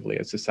reactively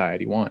as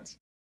society wants.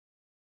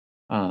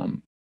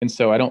 And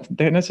so I don't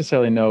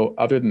necessarily know,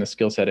 other than the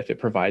skill set, if it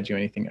provides you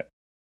anything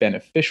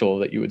beneficial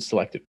that you would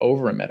select it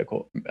over an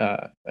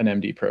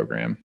MD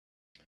program.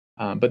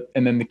 And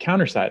then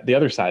the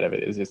other side of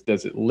it is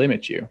does it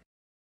limit you?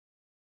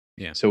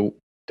 Yeah. So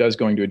does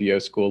going to a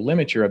DO school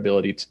limit your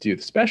ability to do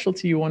the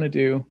specialty you want to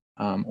do,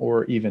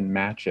 or even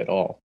match at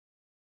all?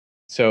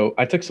 So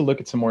I took a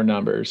look at some more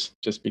numbers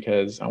just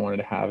because I wanted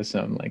to have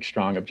some like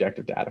strong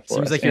objective data for us.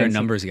 Seems like you're a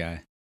numbers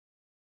guy.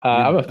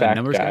 I'm a fact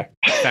guy.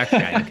 Fact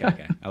guy.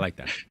 Okay. I like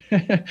that.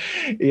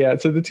 Yeah.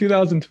 So the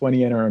 2020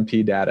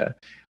 NRMP data,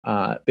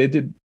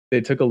 they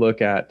took a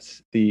look at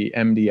the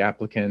MD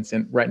applicants,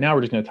 and right now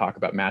we're just going to talk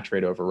about match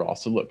rate overall.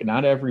 So look,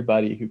 not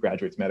everybody who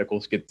graduates medical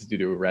gets to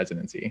do a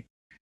residency.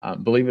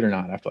 Believe it or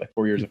not, after like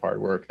 4 years of hard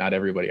work, not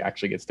everybody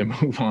actually gets to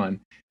move on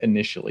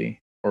initially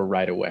or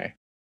right away.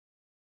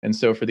 And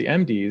so for the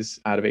MDs,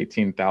 out of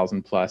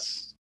 18,000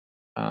 plus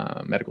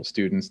medical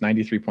students,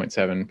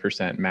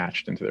 93.7%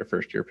 matched into their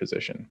first year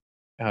position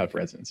of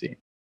residency.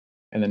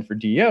 And then for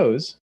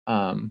DOs,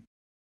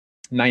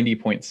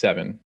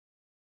 90.7%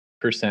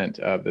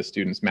 of the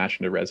students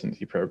matched into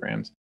residency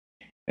programs.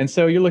 And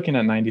so you're looking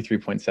at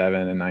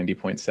 93.7 and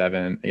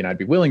 90.7. I'd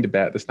be willing to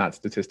bet that's not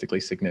statistically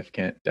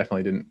significant.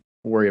 Definitely didn't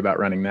worry about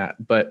running that.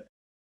 But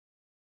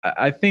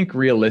I think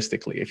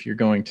realistically, if you're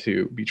going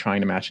to be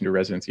trying to match into a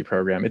residency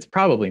program, it's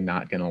probably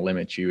not going to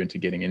limit you into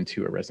getting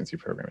into a residency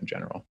program in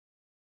general.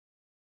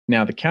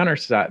 Now, the other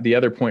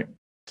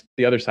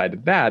side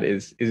of that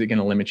is it going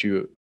to limit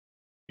your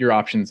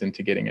options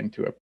into getting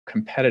into a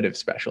competitive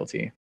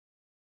specialty?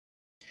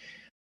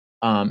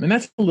 And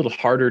that's a little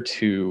harder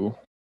to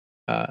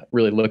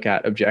really look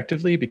at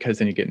objectively, because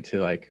then you get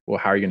into like, well,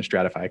 how are you going to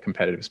stratify a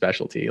competitive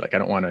specialty? Like, I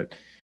don't want to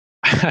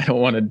I don't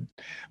want to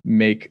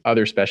make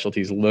other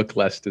specialties look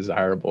less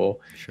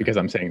desirable because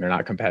I'm saying they're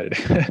not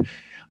competitive.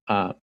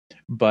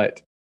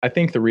 But I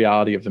think the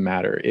reality of the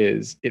matter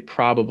is it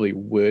probably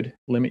would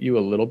limit you a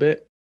little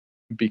bit,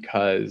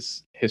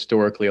 because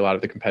historically a lot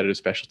of the competitive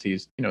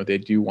specialties, they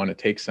do want to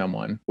take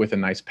someone with a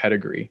nice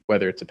pedigree,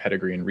 whether it's a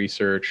pedigree in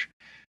research,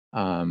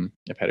 a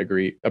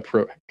pedigree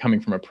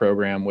coming from a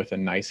program with a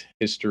nice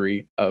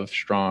history of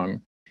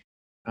strong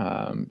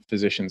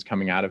physicians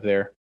coming out of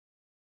there.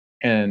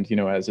 And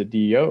as a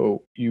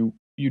DO, you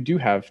do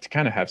have to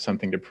kind of have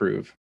something to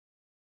prove.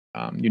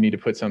 You need to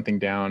put something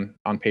down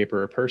on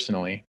paper or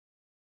personally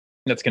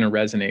that's going to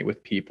resonate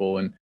with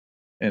people,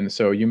 and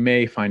so you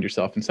may find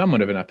yourself in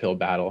somewhat of an uphill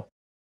battle,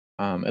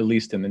 at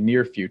least in the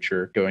near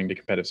future, going to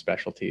competitive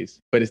specialties.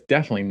 But it's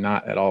definitely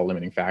not at all a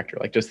limiting factor.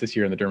 Like just this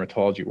year in the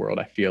dermatology world,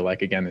 I feel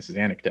like, again, this is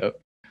anecdote,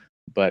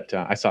 but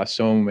I saw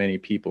so many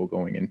people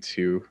going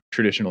into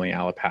traditionally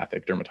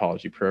allopathic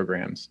dermatology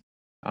programs.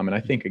 And I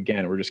think,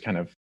 again, we're just kind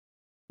of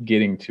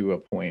getting to a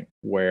point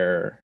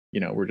where,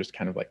 we're just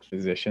kind of like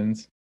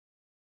physicians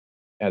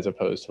as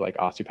opposed to like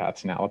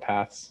osteopaths and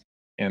allopaths.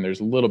 And there's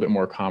a little bit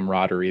more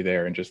camaraderie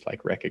there and just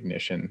like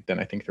recognition than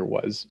I think there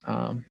was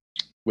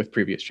with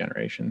previous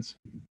generations.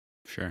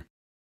 Sure.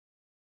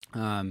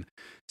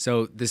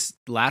 So this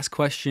last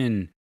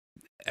question,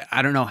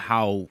 I don't know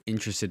how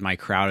interested my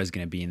crowd is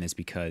going to be in this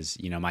because,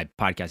 my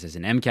podcast is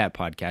an MCAT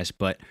podcast,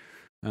 but,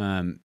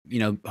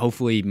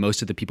 hopefully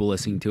most of the people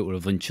listening to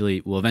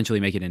it will eventually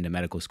make it into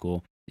medical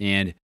school.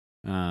 And,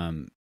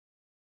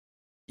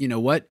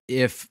 what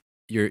if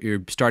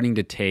you're starting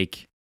to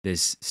take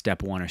this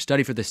step one or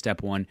study for this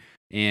step one,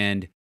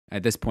 and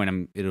at this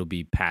point it'll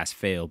be pass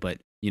fail, but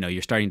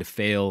you're starting to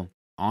fail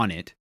on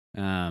it.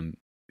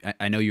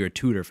 I know you're a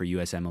tutor for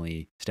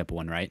USMLE Step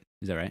 1, right?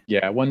 Is that right?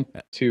 Yeah, 1,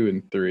 2,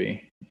 and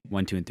 3.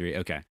 1, 2, and 3.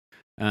 Okay.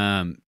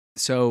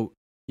 So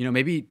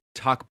maybe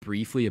talk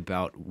briefly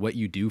about what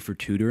you do for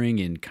tutoring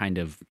and kind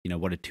of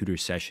what a tutor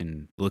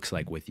session looks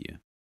like with you.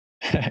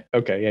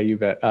 Okay, yeah, you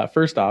bet.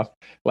 First off,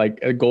 like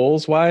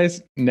goals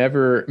wise,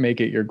 never make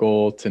it your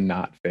goal to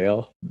not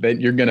fail. Then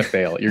you're gonna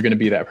fail. You're gonna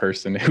be that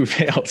person who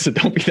failed. So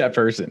don't be that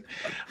person.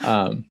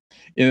 On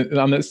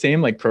the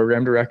same like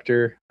program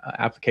director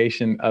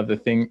application of the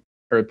thing,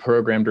 or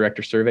program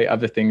director survey of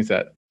the things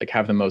that like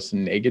have the most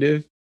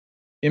negative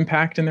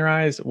impact in their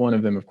eyes, one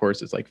of them, of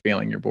course, is like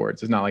failing your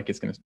boards. It's not like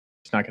it's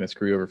not gonna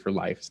screw you over for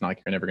life. It's not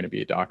like you're never gonna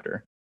be a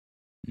doctor.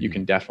 You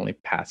can definitely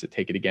pass it,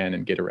 take it again,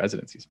 and get a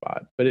residency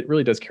spot. But it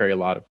really does carry a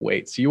lot of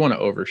weight. So you want to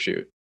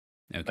overshoot.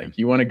 Okay. Like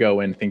you want to go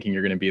in thinking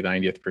you're going to be the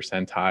 90th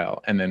percentile,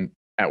 and then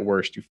at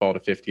worst you fall to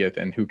 50th,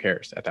 and who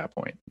cares at that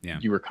point? Yeah.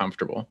 You were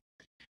comfortable.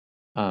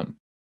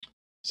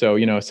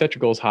 So set your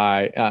goals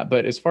high.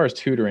 But as far as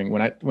tutoring,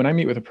 when I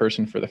meet with a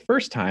person for the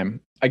first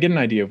time, I get an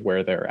idea of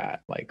where they're at.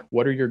 Like,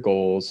 what are your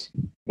goals?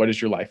 What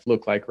does your life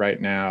look like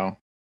right now?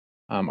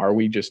 Are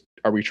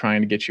we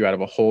trying to get you out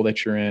of a hole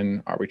that you're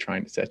in? Are we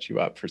trying to set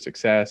you up for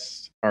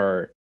success?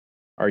 Are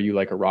you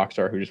like a rock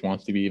star who just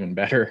wants to be even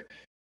better?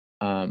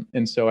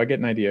 And so I get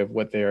an idea of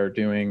what they are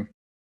doing.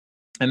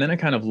 And then I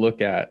kind of look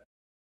at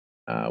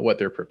what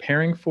they're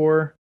preparing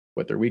for,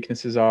 what their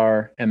weaknesses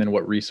are, and then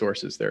what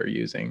resources they're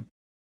using.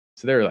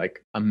 So there are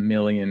like a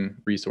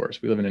million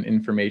resources. We live in an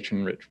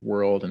information-rich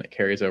world, and it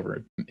carries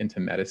over into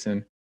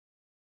medicine.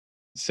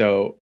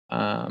 So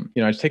I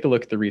just take a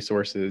look at the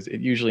resources.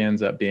 It usually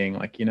ends up being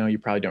like, you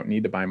probably don't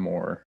need to buy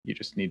more. You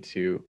just need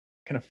to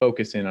kind of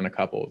focus in on a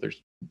couple.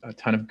 There's a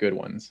ton of good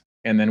ones.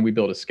 And then we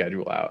build a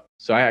schedule out.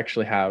 So I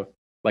actually have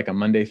like a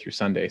Monday through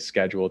Sunday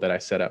schedule that I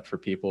set up for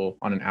people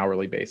on an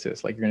hourly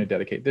basis. Like you're going to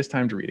dedicate this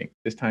time to reading,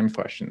 this time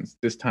questions,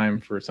 this time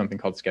for something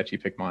called sketchy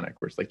picmonic,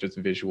 where it's like just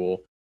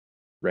visual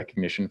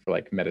recognition for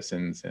like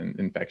medicines and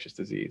infectious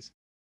disease.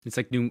 It's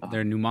like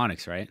they're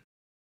mnemonics, right?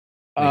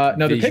 No,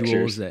 they're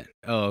pictures. Okay.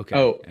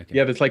 Okay.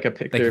 Yeah, that's like a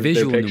picture. Like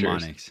visual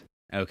mnemonics.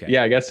 Okay.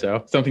 Yeah, I guess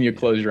so. Something you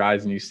close your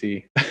eyes and you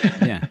see.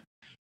 Yeah.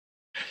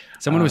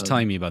 Someone was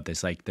telling me about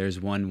this. Like, there's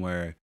one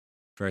where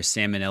for a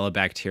salmonella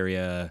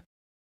bacteria,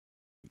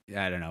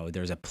 I don't know,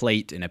 there's a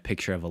plate and a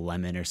picture of a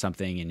lemon or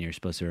something, and you're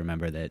supposed to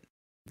remember that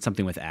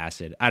something with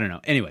acid. I don't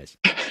know. Anyways,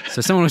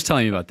 so someone was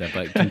telling me about that,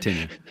 but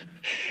continue.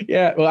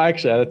 Yeah. Well,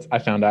 actually, I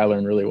found I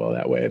learn really well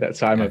that way.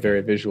 So I'm a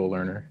very visual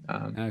learner.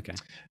 Okay.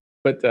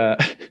 But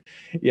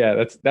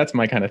yeah, that's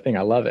my kind of thing.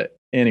 I love it.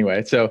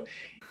 Anyway, so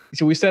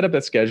we set up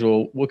that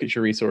schedule, look at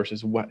your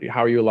resources.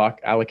 How are you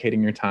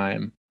allocating your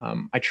time?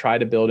 I try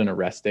to build in a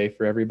rest day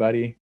for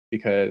everybody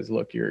because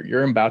look,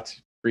 you're about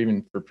to, or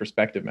even for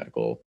prospective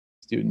medical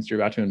students, you're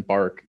about to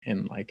embark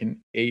in like an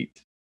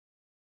 8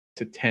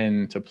 to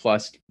 10 to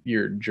plus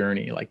year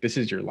journey. Like this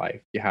is your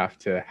life. You have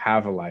to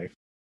have a life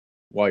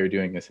while you're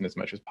doing this in as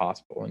much as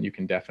possible. And you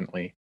can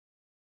definitely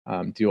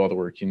do all the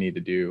work you need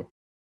to do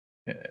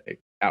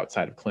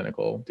outside of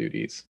clinical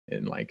duties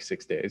in like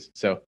 6 days.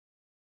 So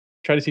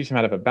try to teach them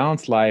how to have a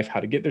balanced life, how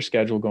to get their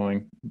schedule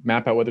going,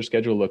 map out what their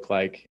schedule look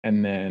like.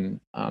 And then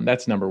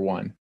that's number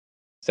one.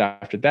 So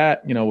after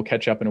that, we'll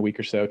catch up in a week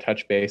or so,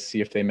 touch base,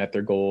 see if they met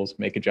their goals,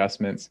 make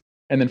adjustments.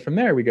 And then from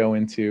there, we go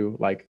into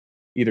like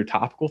either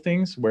topical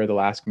things where they'll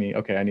ask me,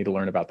 okay, I need to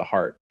learn about the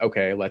heart.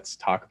 Okay, let's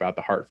talk about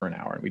the heart for an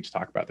hour. And we just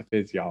talk about the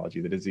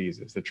physiology, the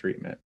diseases, the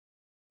treatment.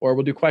 Or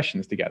we'll do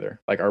questions together.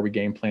 Like, are we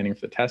game planning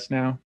for the test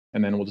now?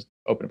 And then we'll just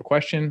open up a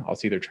question. I'll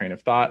see their train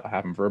of thought. I'll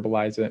have them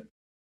verbalize it.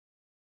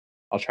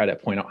 I'll try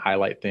to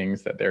highlight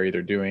things that they're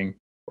either doing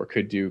or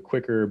could do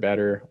quicker,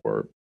 better,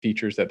 or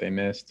features that they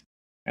missed.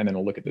 And then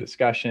we'll look at the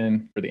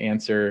discussion for the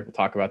answer. We'll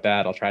talk about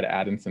that. I'll try to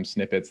add in some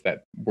snippets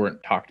that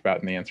weren't talked about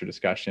in the answer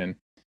discussion.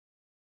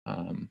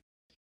 And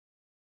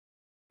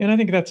I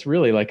think that's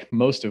really like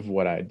most of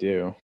what I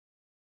do.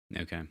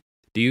 Okay.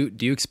 Do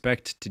you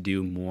expect to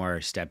do more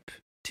step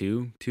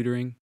 2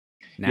 tutoring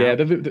now? Yeah,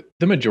 the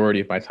majority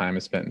of my time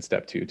is spent in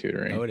step 2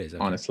 tutoring. Oh, it is.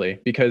 Okay. Honestly,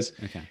 because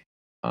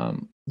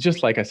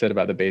just like I said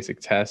about the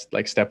basic test,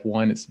 like step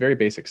 1, it's very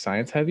basic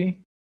science heavy.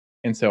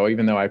 And so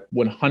even though I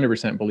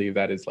 100% believe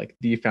that is like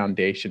the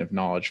foundation of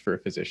knowledge for a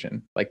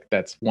physician, like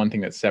that's one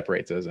thing that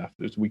separates us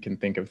is we can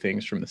think of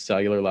things from the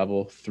cellular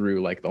level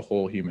through like the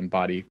whole human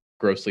body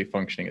grossly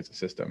functioning as a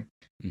system.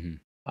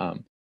 Mm-hmm.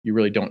 You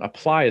really don't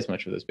apply as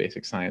much of those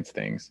basic science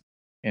things.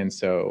 And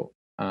so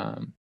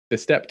the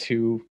step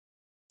 2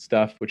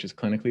 stuff, which is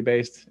clinically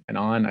based and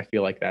on, I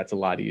feel like that's a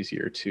lot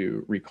easier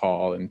to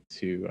recall and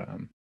to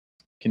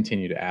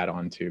continue to add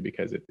on to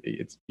because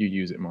it's you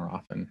use it more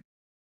often.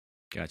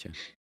 Gotcha.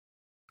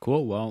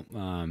 Cool. Well,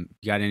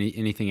 you got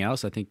anything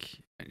else? I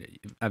think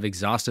I've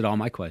exhausted all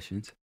my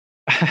questions.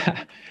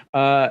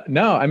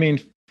 No, I mean,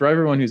 for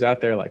everyone who's out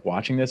there like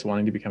watching this,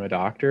 wanting to become a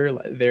doctor,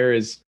 there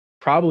is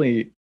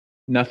probably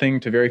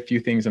nothing to very few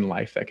things in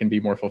life that can be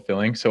more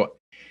fulfilling. So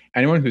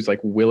anyone who's like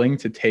willing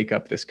to take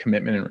up this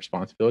commitment and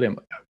responsibility, I'm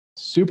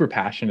super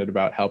passionate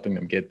about helping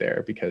them get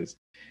there because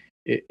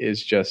it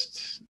is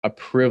just a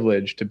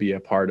privilege to be a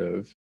part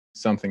of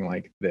something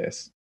like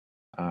this,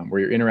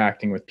 where you're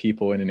interacting with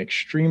people in an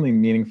extremely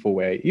meaningful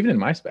way. Even in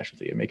my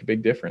specialty, it makes a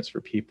big difference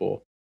for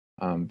people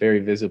very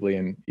visibly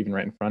and even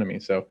right in front of me.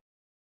 So,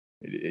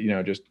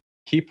 just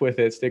keep with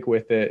it, stick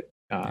with it.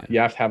 You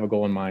have to have a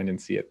goal in mind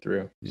and see it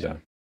through. Yeah. So.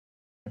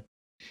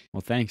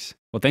 Well, thanks.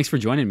 Well, thanks for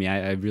joining me.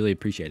 I really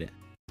appreciate it.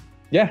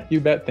 Yeah, you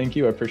bet. Thank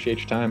you. I appreciate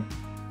your time.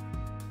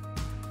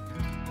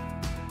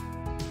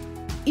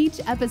 Each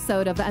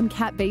episode of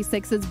MCAT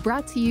Basics is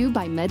brought to you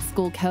by Med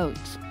School Coach.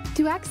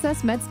 To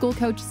access Med School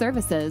Coach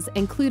services,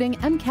 including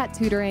MCAT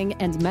tutoring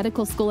and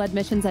medical school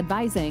admissions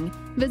advising,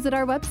 visit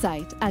our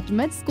website at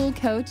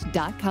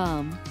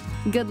medschoolcoach.com.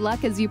 Good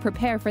luck as you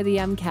prepare for the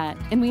MCAT,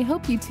 and we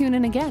hope you tune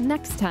in again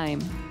next time.